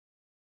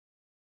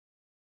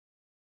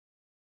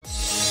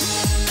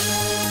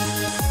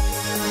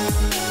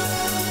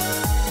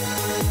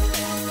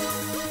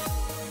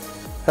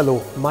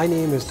Hello, my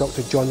name is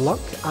Dr. John Luck.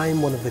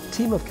 I'm one of the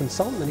team of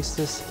consultant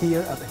anaesthetists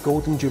here at the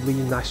Golden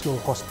Jubilee National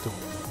Hospital.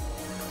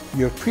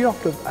 Your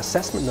preoperative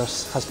assessment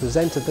nurse has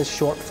presented this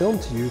short film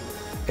to you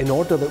in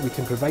order that we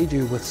can provide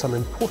you with some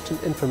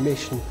important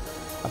information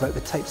about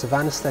the types of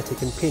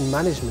anaesthetic and pain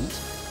management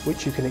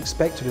which you can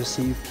expect to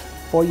receive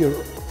for your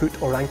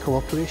foot or ankle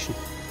operation.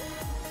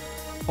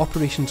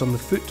 Operations on the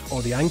foot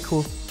or the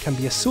ankle can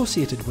be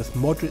associated with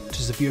moderate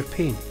to severe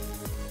pain.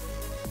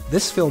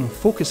 This film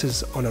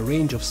focuses on a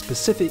range of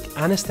specific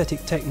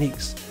anaesthetic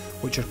techniques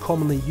which are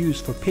commonly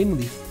used for pain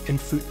relief in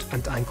foot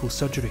and ankle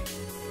surgery.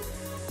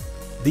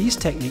 These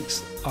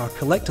techniques are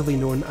collectively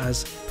known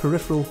as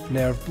peripheral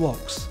nerve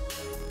blocks.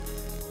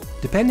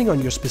 Depending on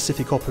your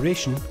specific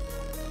operation,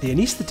 the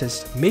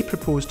anaesthetist may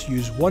propose to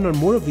use one or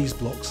more of these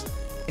blocks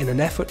in an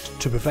effort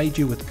to provide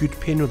you with good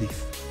pain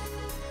relief.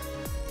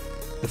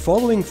 The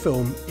following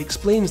film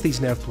explains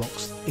these nerve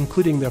blocks,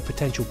 including their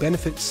potential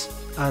benefits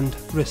and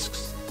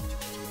risks.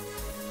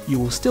 You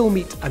will still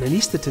meet an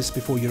anaesthetist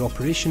before your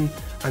operation,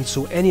 and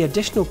so any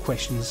additional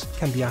questions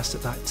can be asked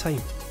at that time.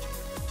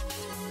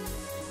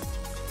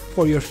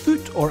 For your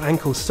foot or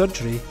ankle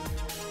surgery,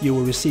 you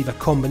will receive a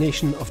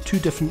combination of two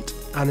different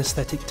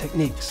anaesthetic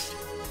techniques.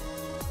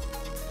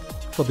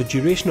 For the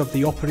duration of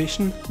the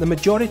operation, the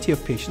majority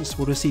of patients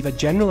will receive a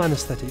general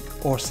anaesthetic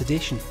or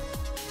sedation.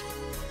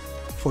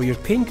 For your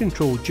pain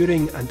control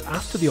during and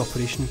after the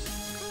operation,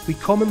 we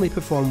commonly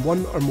perform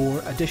one or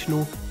more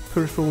additional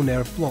peripheral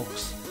nerve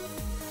blocks.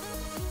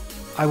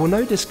 I will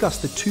now discuss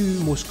the two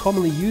most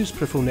commonly used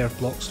peripheral nerve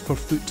blocks for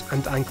foot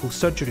and ankle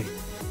surgery,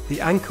 the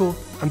ankle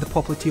and the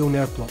popliteal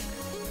nerve block.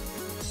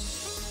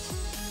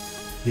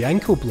 The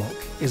ankle block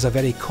is a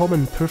very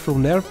common peripheral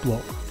nerve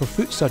block for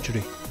foot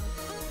surgery.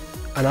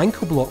 An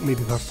ankle block may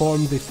be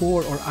performed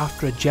before or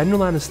after a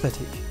general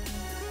anaesthetic.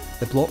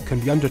 The block can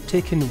be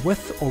undertaken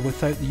with or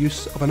without the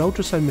use of an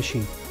ultrasound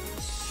machine.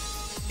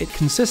 It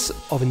consists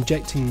of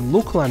injecting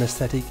local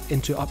anaesthetic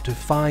into up to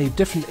 5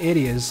 different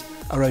areas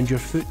around your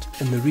foot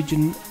in the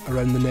region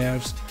around the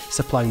nerves,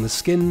 supplying the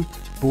skin,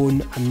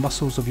 bone and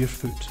muscles of your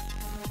foot.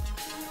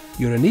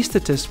 Your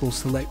anaesthetist will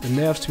select the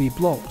nerves to be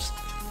blocked,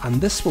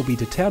 and this will be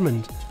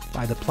determined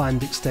by the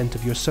planned extent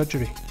of your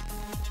surgery.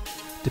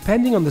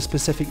 Depending on the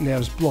specific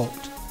nerves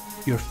blocked,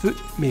 your foot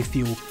may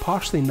feel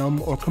partially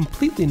numb or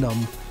completely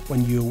numb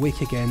when you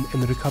awake again in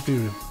the recovery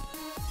room.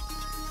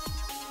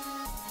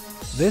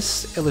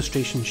 This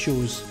illustration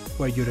shows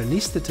where your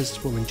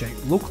anaesthetist will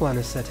inject local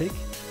anaesthetic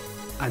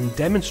and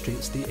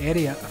demonstrates the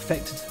area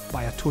affected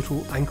by a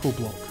total ankle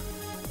block.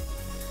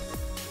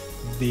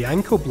 The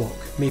ankle block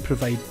may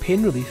provide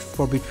pain relief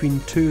for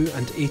between 2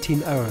 and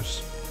 18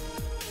 hours.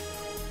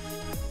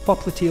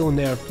 Popliteal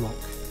nerve block.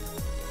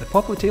 The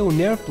popliteal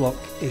nerve block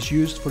is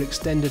used for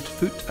extended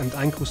foot and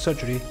ankle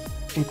surgery,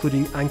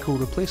 including ankle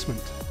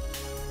replacement.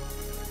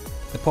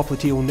 The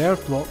popliteal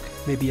nerve block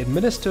may be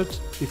administered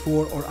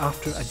before or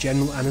after a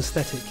general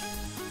anaesthetic.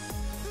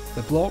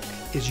 The block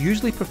is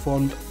usually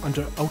performed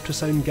under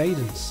ultrasound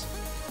guidance.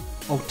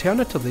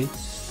 Alternatively,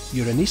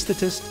 your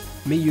anaesthetist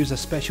may use a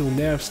special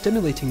nerve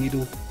stimulating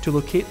needle to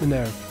locate the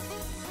nerve.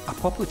 A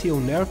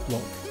popliteal nerve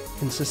block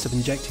consists of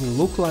injecting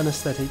local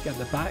anaesthetic at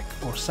the back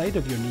or side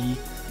of your knee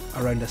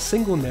around a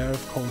single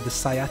nerve called the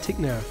sciatic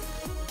nerve.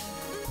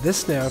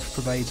 This nerve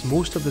provides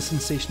most of the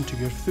sensation to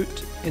your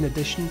foot. In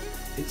addition,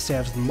 it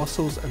serves the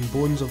muscles and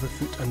bones of the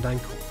foot and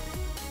ankle.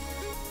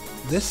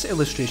 This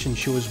illustration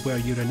shows where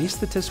your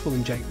anaesthetist will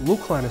inject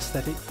local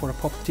anaesthetic for a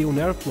popliteal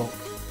nerve block,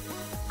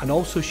 and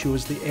also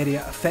shows the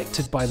area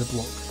affected by the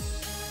block.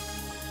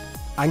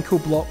 Ankle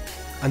block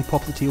and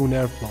popliteal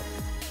nerve block.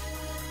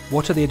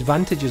 What are the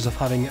advantages of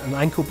having an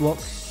ankle block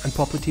and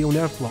popliteal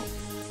nerve block?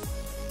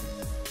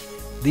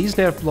 These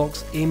nerve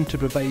blocks aim to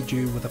provide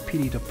you with a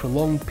period of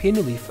prolonged pain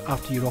relief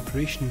after your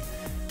operation,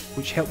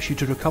 which helps you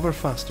to recover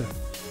faster.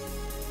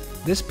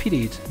 This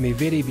period may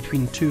vary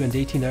between 2 and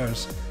 18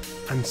 hours,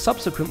 and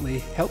subsequently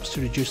helps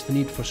to reduce the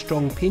need for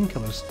strong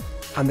painkillers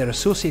and their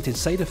associated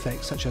side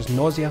effects such as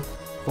nausea,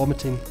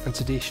 vomiting and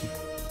sedation.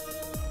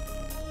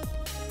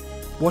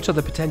 What are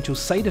the potential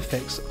side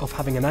effects of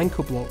having an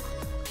ankle block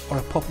or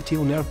a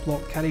popliteal nerve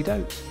block carried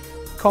out?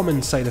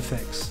 Common side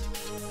effects: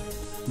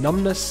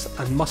 numbness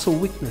and muscle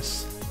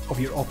weakness of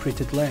your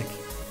operated leg.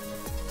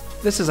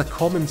 This is a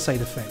common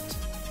side effect.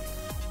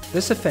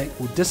 This effect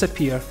will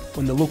disappear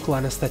when the local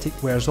anaesthetic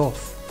wears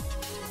off.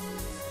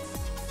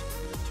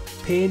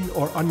 Pain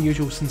or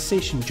unusual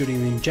sensation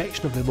during the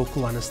injection of the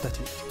local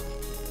anaesthetic.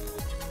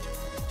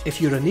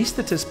 If your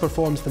anaesthetist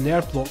performs the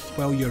nerve block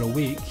while you're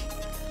awake,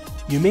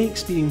 you may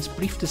experience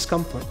brief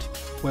discomfort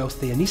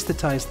whilst they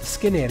anaesthetise the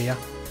skin area,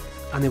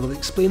 and they will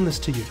explain this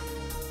to you.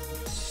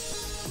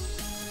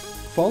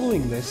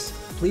 Following this,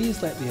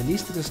 please let the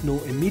anaesthetist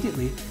know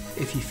immediately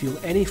if you feel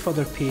any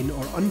further pain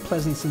or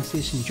unpleasant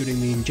sensation during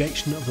the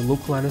injection of the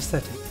local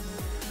anaesthetic,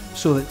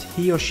 so that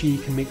he or she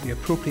can make the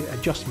appropriate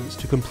adjustments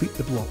to complete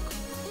the block.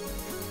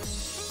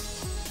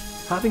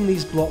 Having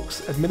these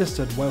blocks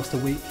administered whilst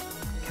awake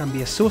can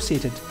be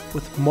associated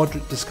with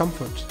moderate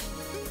discomfort.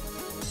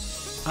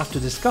 After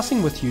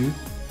discussing with you,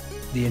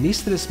 The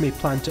anaesthetist may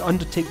plan to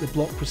undertake the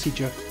block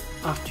procedure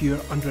after you're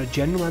under a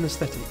general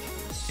anaesthetic.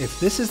 If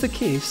this is the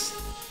case,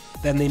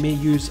 then they may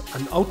use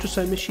an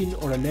ultrasound machine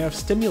or a nerve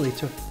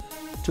stimulator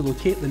to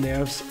locate the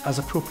nerves as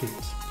appropriate.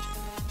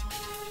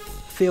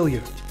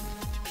 Failure.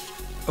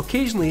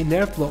 Occasionally,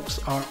 nerve blocks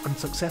are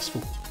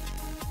unsuccessful.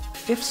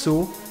 If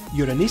so,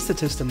 your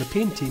anaesthetist and the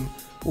pain team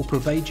will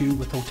provide you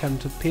with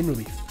alternative pain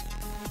relief.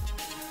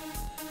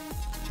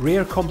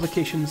 Rare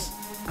complications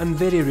and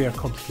very rare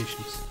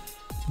complications.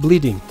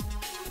 Bleeding.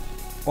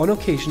 On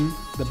occasion,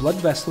 the blood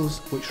vessels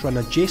which run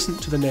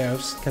adjacent to the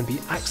nerves can be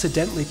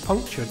accidentally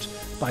punctured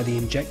by the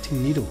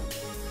injecting needle.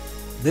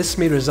 This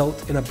may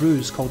result in a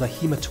bruise called a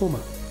hematoma.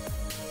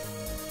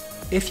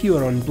 If you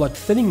are on blood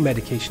thinning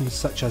medications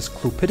such as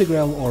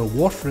clopidogrel or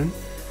warfarin,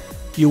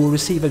 you will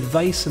receive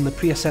advice in the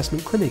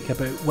pre-assessment clinic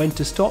about when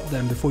to stop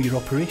them before your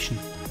operation.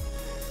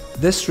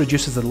 This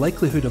reduces the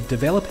likelihood of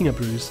developing a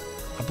bruise,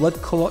 a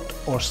blood clot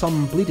or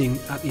some bleeding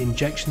at the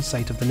injection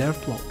site of the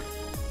nerve block.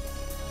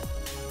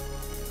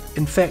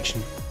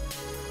 Infection.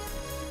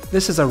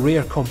 This is a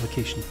rare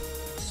complication.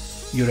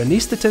 Your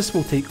anaesthetist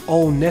will take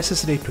all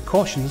necessary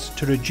precautions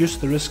to reduce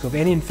the risk of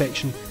any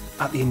infection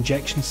at the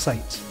injection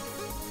site.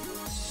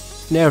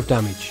 Nerve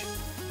damage.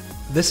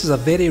 This is a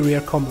very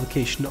rare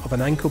complication of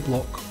an ankle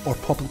block or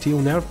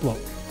popliteal nerve block.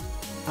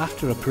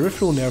 After a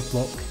peripheral nerve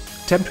block,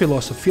 temporary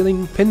loss of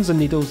feeling, pins and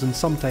needles, and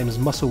sometimes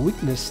muscle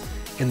weakness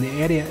in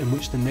the area in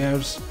which the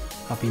nerves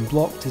have been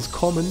blocked is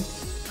common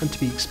and to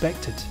be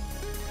expected.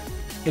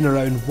 In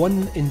around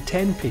 1 in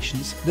 10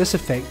 patients, this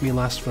effect may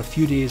last for a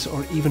few days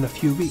or even a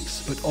few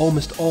weeks, but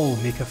almost all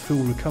make a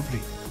full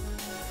recovery.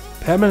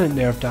 Permanent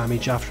nerve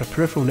damage after a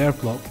peripheral nerve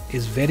block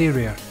is very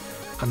rare,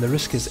 and the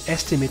risk is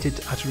estimated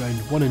at around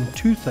 1 in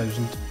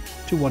 2,000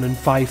 to 1 in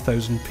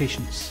 5,000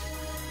 patients.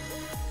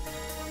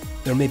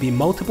 There may be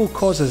multiple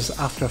causes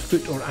after a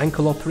foot or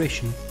ankle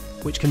operation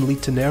which can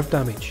lead to nerve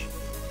damage.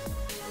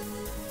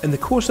 In the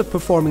course of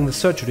performing the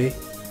surgery,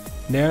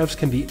 nerves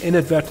can be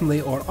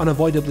inadvertently or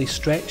unavoidably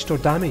stretched or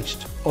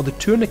damaged, or the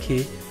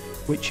tourniquet,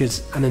 which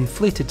is an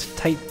inflated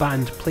tight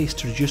band placed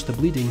to reduce the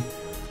bleeding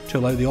to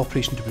allow the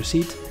operation to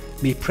proceed,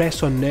 may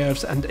press on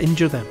nerves and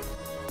injure them.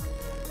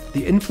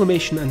 The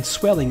inflammation and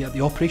swelling at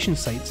the operation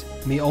site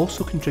may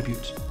also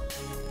contribute.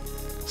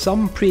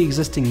 Some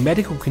pre-existing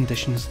medical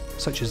conditions,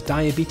 such as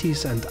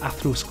diabetes and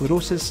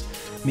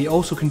atherosclerosis, may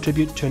also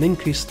contribute to an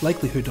increased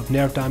likelihood of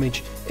nerve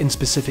damage in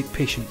specific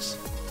patients.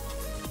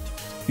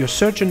 Your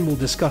surgeon will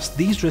discuss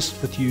these risks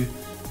with you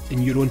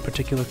in your own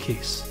particular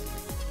case.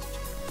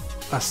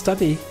 A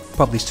study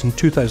published in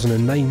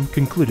 2009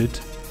 concluded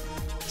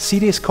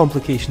serious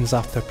complications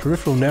after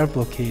peripheral nerve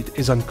blockade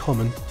is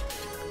uncommon,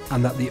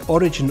 and that the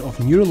origin of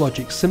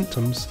neurologic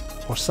symptoms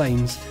or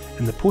signs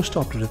in the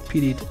post-operative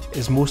period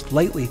is most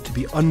likely to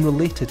be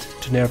unrelated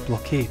to nerve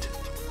blockade.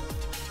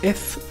 If,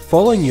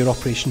 following your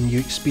operation, you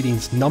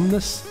experience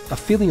numbness, a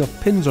feeling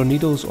of pins or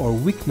needles, or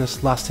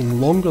weakness lasting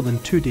longer than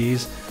 2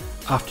 days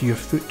after your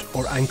foot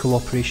or ankle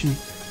operation,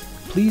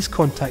 please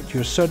contact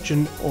your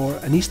surgeon or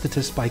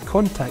anaesthetist by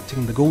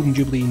contacting the Golden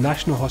Jubilee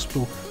National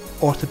Hospital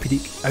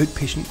Orthopaedic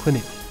Outpatient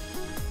Clinic.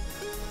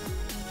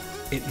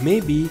 It may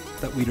be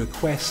that we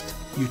request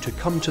you to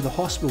come to the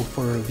hospital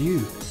for a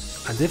review,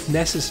 and if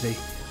necessary,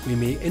 we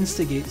may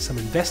instigate some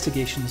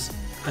investigations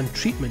and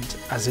treatment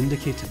as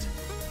indicated.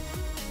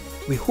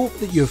 We hope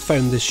that you have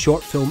found this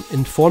short film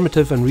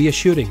informative and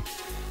reassuring.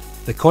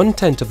 The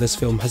content of this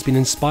film has been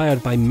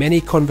inspired by many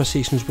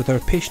conversations with our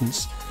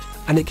patients,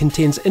 and it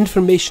contains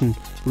information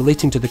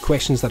relating to the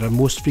questions that are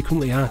most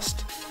frequently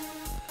asked.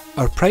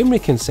 Our primary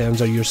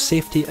concerns are your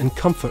safety and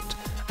comfort,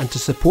 and to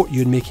support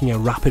you in making a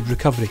rapid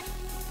recovery.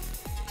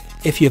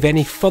 If you have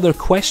any further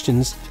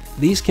questions,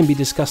 these can be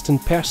discussed in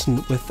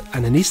person with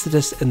an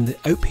anaesthetist in the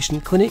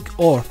outpatient clinic,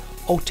 or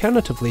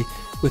alternatively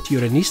with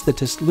your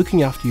anaesthetist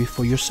looking after you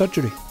for your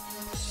surgery.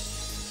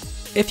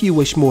 If you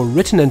wish more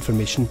written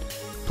information,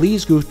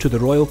 please go to the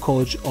Royal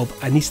College of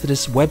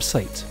Anaesthetists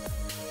website.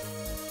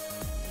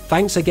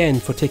 Thanks again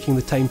for taking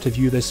the time to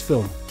view this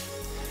film.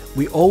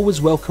 We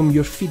always welcome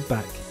your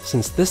feedback,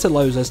 since this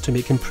allows us to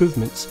make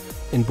improvements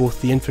in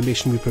both the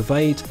information we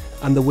provide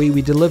and the way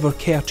we deliver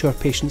care to our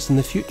patients in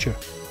the future.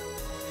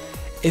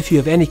 If you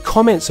have any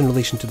comments in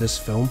relation to this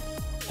film,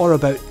 or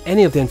about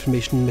any of the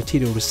information and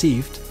material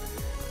received,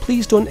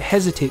 please don't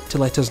hesitate to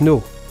let us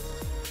know.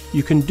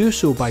 You can do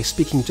so by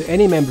speaking to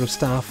any member of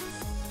staff,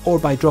 or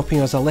by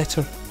dropping us a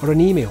letter or an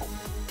email.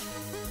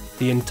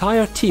 The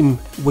entire team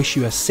wish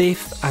you a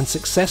safe and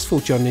successful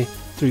journey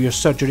through your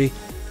surgery,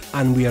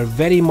 and we are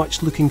very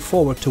much looking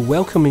forward to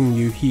welcoming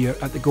you here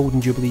at the Golden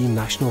Jubilee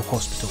National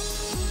Hospital.